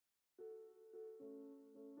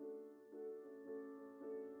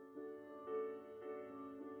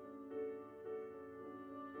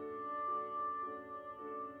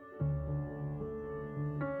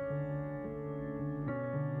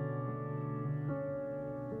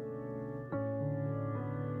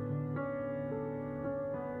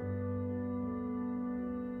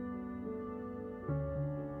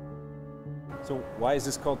So why is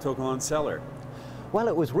this called To Kalon Cellar? Well,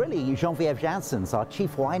 it was really Geneviève Janssens, our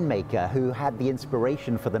chief winemaker, who had the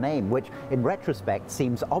inspiration for the name, which in retrospect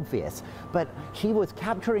seems obvious. But she was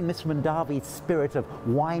capturing Mr. Mondavi's spirit of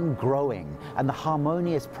wine growing and the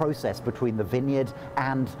harmonious process between the vineyard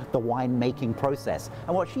and the winemaking process.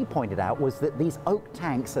 And what she pointed out was that these oak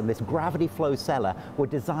tanks and this gravity flow cellar were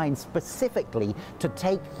designed specifically to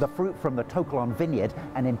take the fruit from the To Kalon vineyard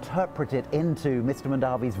and interpret it into Mr.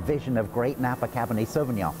 Mondavi's vision of great Napa Cabernet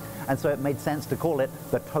Sauvignon. And so it made sense to call it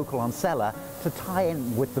the To Kalon Cellar to tie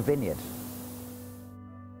in with the vineyard.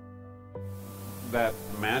 That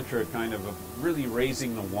mantra kind of really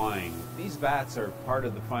raising the wine. These vats are part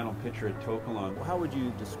of the final picture at To Kalon. How would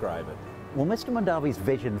you describe it? Well, Mr. Mondavi's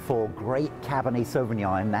vision for great Cabernet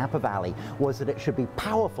Sauvignon in Napa Valley was that it should be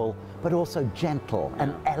powerful, but also gentle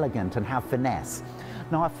and elegant and have finesse.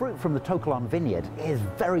 Now, our fruit from the To Kalon vineyard is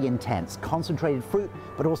very intense, concentrated fruit,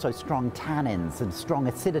 but also strong tannins and strong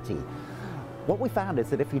acidity. What we found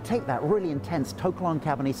is that if you take that really intense To Kalon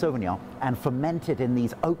Cabernet Sauvignon and ferment it in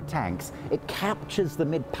these oak tanks, it captures the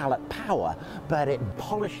mid-palate power, but it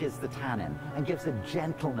polishes the tannin and gives a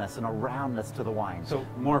gentleness and a roundness to the wine. So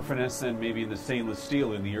more finesse than maybe in the stainless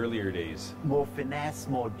steel in the earlier days. More finesse,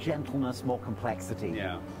 more gentleness, more complexity.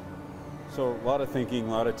 Yeah. So a lot of thinking,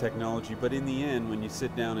 a lot of technology, but in the end, when you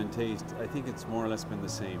sit down and taste, I think it's more or less been the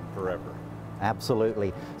same forever.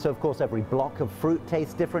 Absolutely. So of course every block of fruit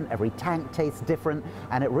tastes different, every tank tastes different,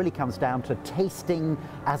 and it really comes down to tasting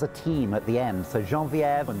as a team at the end. So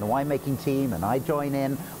Geneviève and the winemaking team, and I join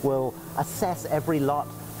in, will assess every lot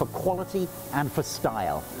for quality and for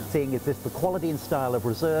style, seeing is this the quality and style of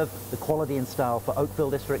Reserve, the quality and style for Oakville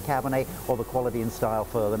District Cabernet, or the quality and style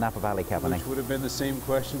for the Napa Valley Cabernet. Which would have been the same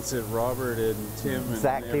questions that Robert and Tim and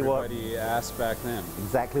everybody asked back then.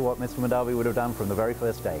 Exactly what Mr. Mondavi would have done from the very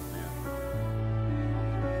first day.